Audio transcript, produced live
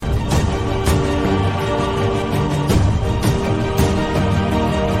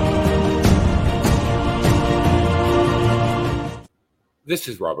This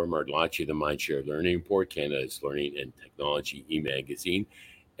is Robert Martellacci, the Mindshare Learning Report, Canada's Learning and Technology e-magazine.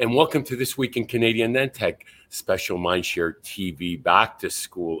 And welcome to This Week in Canadian EdTech special Mindshare TV Back to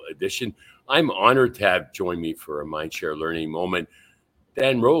School edition. I'm honored to have join me for a Mindshare Learning moment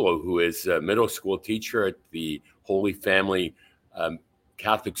Dan Rollo, who is a middle school teacher at the Holy Family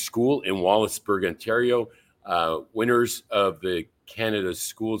Catholic School in Wallaceburg, Ontario. Winners of the Canada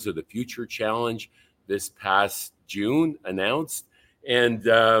Schools of the Future Challenge this past June announced. And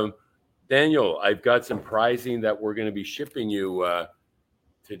Daniel, I've got some prizing that we're going to be shipping you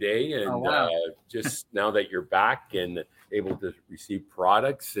today. And just now that you're back and able to receive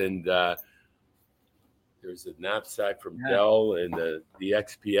products, and there's a knapsack from Dell and the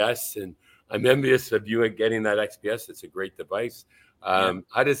XPS. And I'm envious of you at getting that XPS. It's a great device.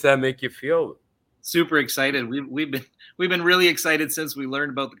 How does that make you feel? Super excited. We've been really excited since we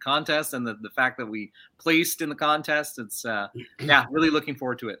learned about the contest and the fact that we placed in the contest. It's really looking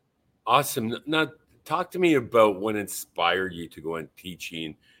forward to it. Awesome. Now, talk to me about what inspired you to go on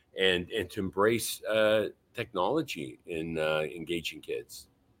teaching and to embrace technology in engaging kids.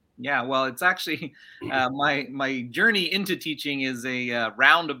 Yeah, well, it's actually my journey into teaching is a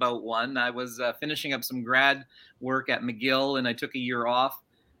roundabout one. I was finishing up some grad work at McGill, and I took a year off.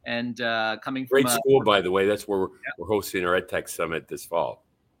 And coming from great school, by the way, that's where we're hosting our EdTech Summit this fall.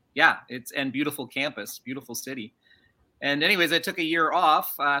 Yeah, and beautiful campus, beautiful city. And anyways, I took a year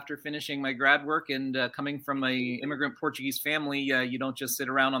off after finishing my grad work, and coming from an immigrant Portuguese family, you don't just sit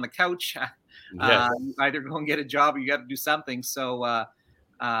around on the couch. You either go and get a job or you got to do something. So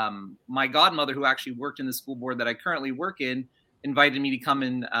my godmother, who actually worked in the school board that I currently work in, invited me to come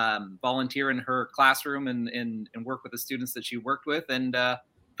and volunteer in her classroom and work with the students that she worked with, and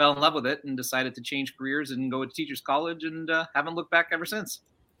fell in love with it and decided to change careers and go to teachers college, and haven't looked back ever since.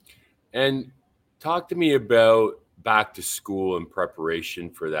 And talk to me about back to school and preparation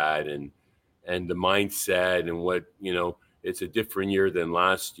for that, and the mindset, and what, it's a different year than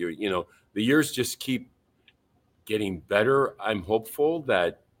last year. The years just keep getting better. I'm hopeful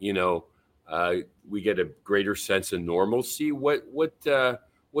that, we get a greater sense of normalcy. What's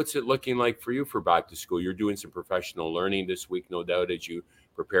it looking like for you for back to school? You're doing some professional learning this week, no doubt, as you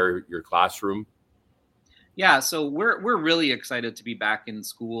prepare your classroom. Yeah, so we're really excited to be back in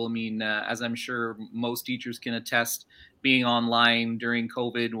school. I mean, as I'm sure most teachers can attest, being online during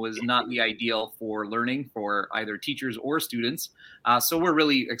COVID was not the ideal for learning for either teachers or students. So we're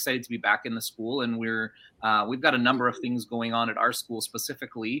really excited to be back in the school, and we've got a number of things going on at our school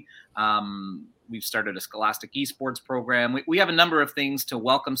specifically. We've started a Scholastic esports program. We have a number of things to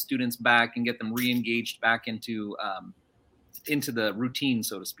welcome students back and get them re-engaged back into the routine,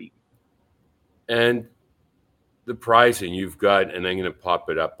 so to speak. And the prizing you've got, and I'm going to pop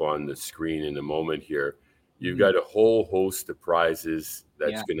it up on the screen in a moment here. You've got a whole host of prizes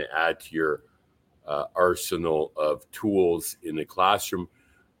that's going to add to your arsenal of tools in the classroom.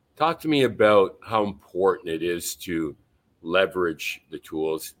 Talk to me about how important it is to leverage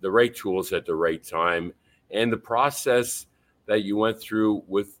the right tools at the right time, and the process that you went through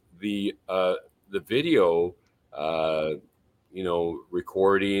with the video,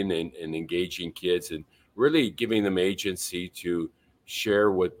 recording and engaging kids, and really giving them agency to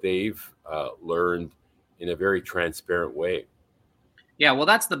share what they've learned in a very transparent way. Yeah, well,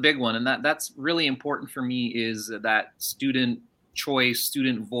 that's the big one. And that's really important for me, is that student choice,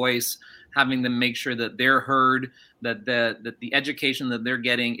 student voice, having them make sure that they're heard, that the education that they're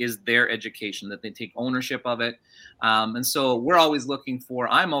getting is their education, that they take ownership of it. And so I'm always looking for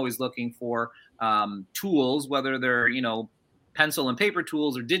tools, whether they're, pencil and paper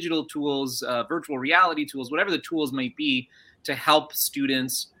tools or digital tools, virtual reality tools, whatever the tools might be, to help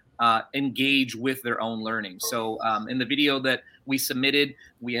students engage with their own learning. So in the video that we submitted,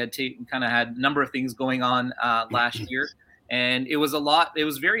 we had had a number of things going on last year, and it was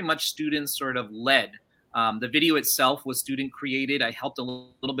very much students sort of led. The video itself was student created. I helped a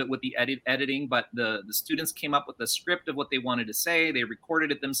little bit with the editing, but the students came up with the script of what they wanted to say. They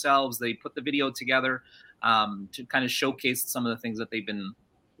recorded it themselves. They put the video together to kind of showcase some of the things that they've been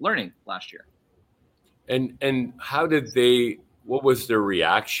learning last year. And what was their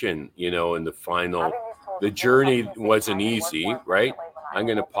reaction, in the final? The journey wasn't easy, right? I'm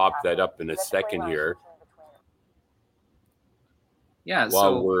going to pop that up in a second here. Yeah.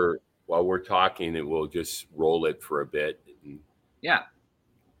 While we're talking, and we'll just roll it for a bit. Yeah.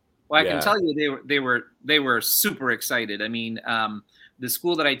 Well, I can tell you they were super excited. I mean, the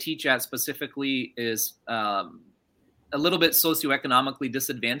school that I teach at specifically is a little bit socioeconomically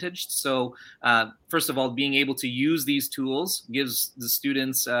disadvantaged. So first of all, being able to use these tools gives the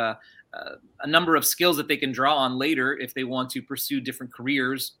students a number of skills that they can draw on later if they want to pursue different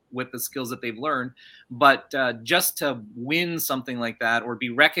careers with the skills that they've learned. But just to win something like that or be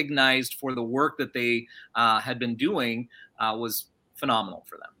recognized for the work that they had been doing was phenomenal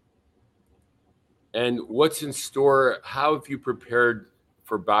for them. And what's in store? How have you prepared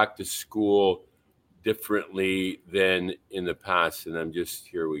for back to school differently than in the past? And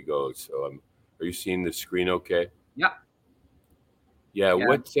here we go. So are you seeing the screen okay? Yeah. Yeah.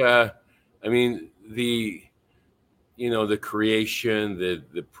 What, I mean, the creation,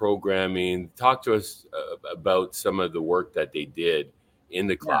 the programming, talk to us about some of the work that they did in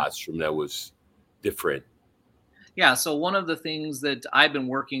the classroom that was different. Yeah, so one of the things that I've been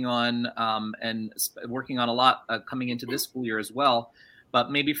working on and working on a lot coming into this school year as well,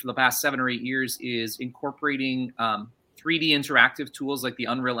 but maybe for the past 7 or 8 years, is incorporating 3D interactive tools like the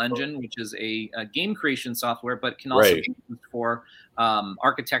Unreal Engine, which is a game creation software, but can also be used for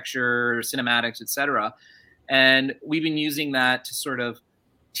architecture, cinematics, etc. And we've been using that to sort of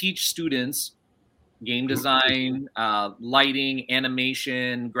teach students game design, lighting,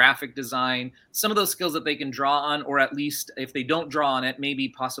 animation, graphic design, some of those skills that they can draw on, or at least if they don't draw on it, maybe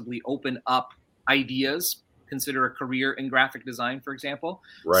possibly open up ideas, consider a career in graphic design, for example.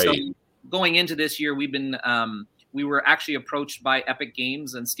 Right. So going into this year, we were actually approached by Epic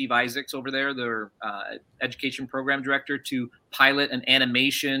Games and Steve Isaacs over there, their education program director, to pilot an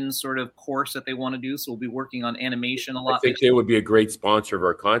animation sort of course that they want to do. So we'll be working on animation a lot. I think they would be a great sponsor of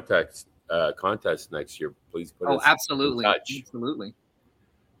our contest next year. Please put us absolutely. in touch. Absolutely.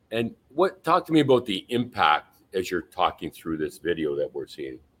 And talk to me about the impact as you're talking through this video that we're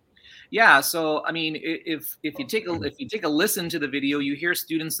seeing. Yeah, so I mean, if you take a listen to the video, you hear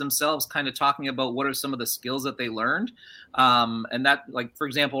students themselves kind of talking about what are some of the skills that they learned, and that, like, for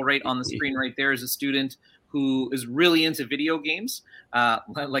example, right on the screen right there is a student who is really into video games,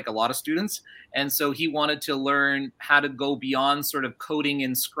 like a lot of students. And so he wanted to learn how to go beyond sort of coding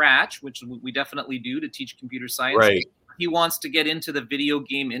in Scratch, which we definitely do to teach computer science. Right. He wants to get into the video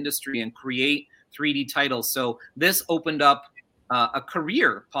game industry and create 3D titles. So this opened up a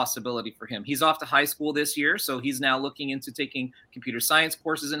career possibility for him. He's off to high school this year, so he's now looking into taking computer science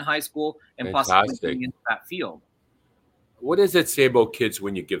courses in high school and possibly getting into that field. What does it say about kids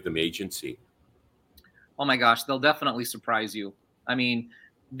when you give them agency? Oh my gosh, they'll definitely surprise you. I mean,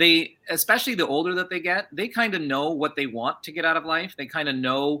 they, especially the older that they get, they kind of know what they want to get out of life. They kind of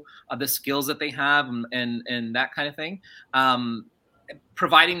know the skills that they have and that kind of thing.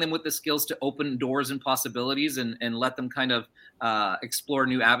 Providing them with the skills to open doors and possibilities and let them kind of explore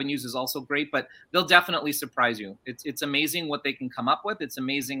new avenues is also great, but they'll definitely surprise you. It's amazing what they can come up with. It's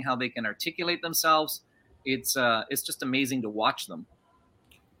amazing how they can articulate themselves. It's just amazing to watch them.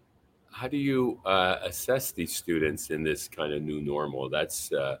 How do you assess these students in this kind of new normal?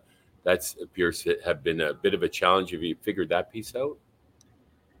 That's appears to have been a bit of a challenge. Have you figured that piece out?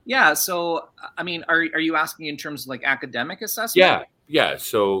 Yeah. So, I mean, are you asking in terms of like academic assessment? Yeah.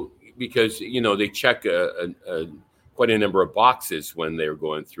 So because they check quite a number of boxes when they're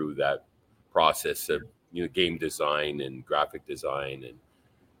going through that process of game design and graphic design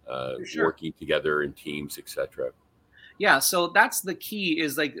and working together in teams, etc. Yeah, so that's the key,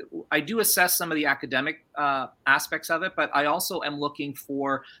 is like I do assess some of the academic aspects of it, but I also am looking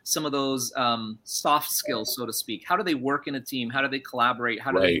for some of those soft skills, so to speak. How do they work in a team? How do they collaborate?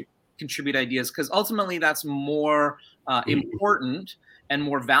 How do they contribute ideas? Because ultimately that's more important and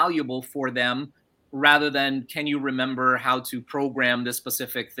more valuable for them rather than can you remember how to program this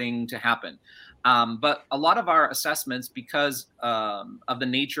specific thing to happen. But a lot of our assessments, because of the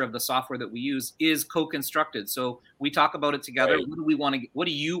nature of the software that we use, is co-constructed. So we talk about it together. Right. What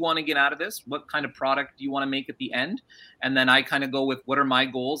do you want to get out of this? What kind of product do you want to make at the end? And then I kind of go with what are my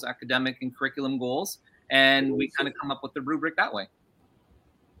goals, academic and curriculum goals, and we kind of come up with the rubric that way.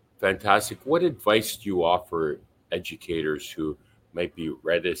 Fantastic. What advice do you offer educators who might be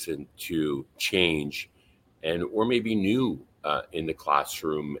reticent to change or maybe new in the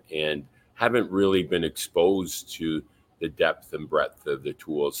classroom and haven't really been exposed to the depth and breadth of the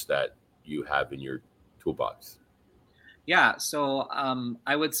tools that you have in your toolbox? Yeah, so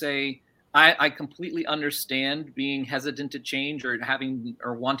I would say I completely understand being hesitant to change or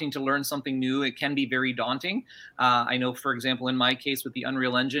wanting to learn something new. It can be very daunting. I know, for example, in my case with the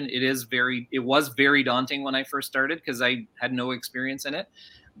Unreal Engine, it was very daunting when I first started because I had no experience in it.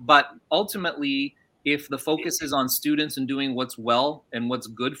 But ultimately, if the focus is on students and doing what's well and what's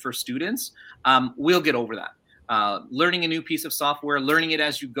good for students, we'll get over that. Learning a new piece of software, learning it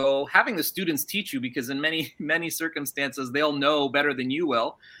as you go, having the students teach you, because in many circumstances, they'll know better than you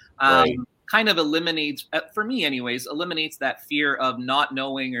will. kind of eliminates, for me anyways, eliminates that fear of not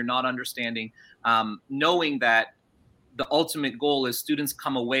knowing or not understanding, knowing that the ultimate goal is students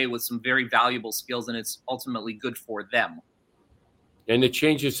come away with some very valuable skills, and it's ultimately good for them. And it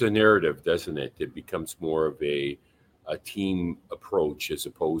changes the narrative, doesn't it? It becomes more of a team approach as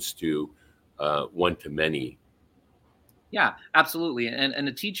opposed to one to many. Yeah, absolutely. And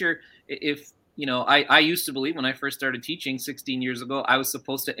a teacher, if I used to believe when I first started teaching 16 years ago, I was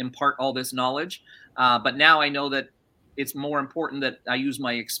supposed to impart all this knowledge. But now I know that it's more important that I use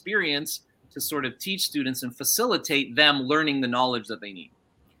my experience to sort of teach students and facilitate them learning the knowledge that they need.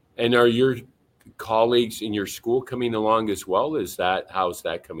 And are your colleagues in your school coming along as well? How's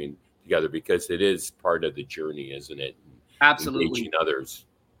that coming together? Because it is part of the journey, isn't it? Absolutely. Engaging others.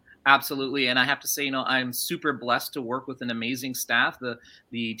 Absolutely. And I have to say, I'm super blessed to work with an amazing staff.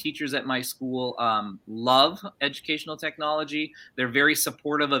 The teachers at my school love educational technology. They're very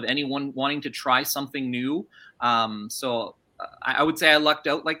supportive of anyone wanting to try something new. So I would say I lucked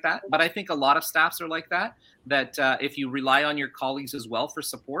out like that. But I think a lot of staffs are like that if you rely on your colleagues as well for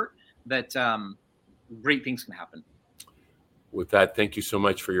support, that great things can happen. With that, thank you so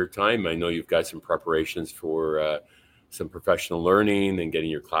much for your time. I know you've got some preparations for some professional learning and getting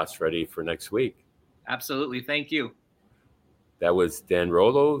your class ready for next week. Absolutely. Thank you. That was Dan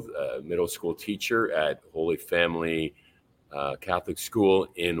Rollo, middle school teacher at Holy Family Catholic School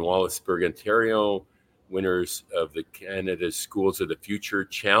in Wallaceburg, Ontario, winners of the Canada Schools of the Future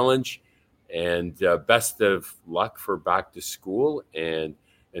Challenge. And best of luck for back to school. And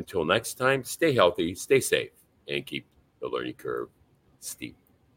until next time, stay healthy, stay safe, and keep the learning curve steep.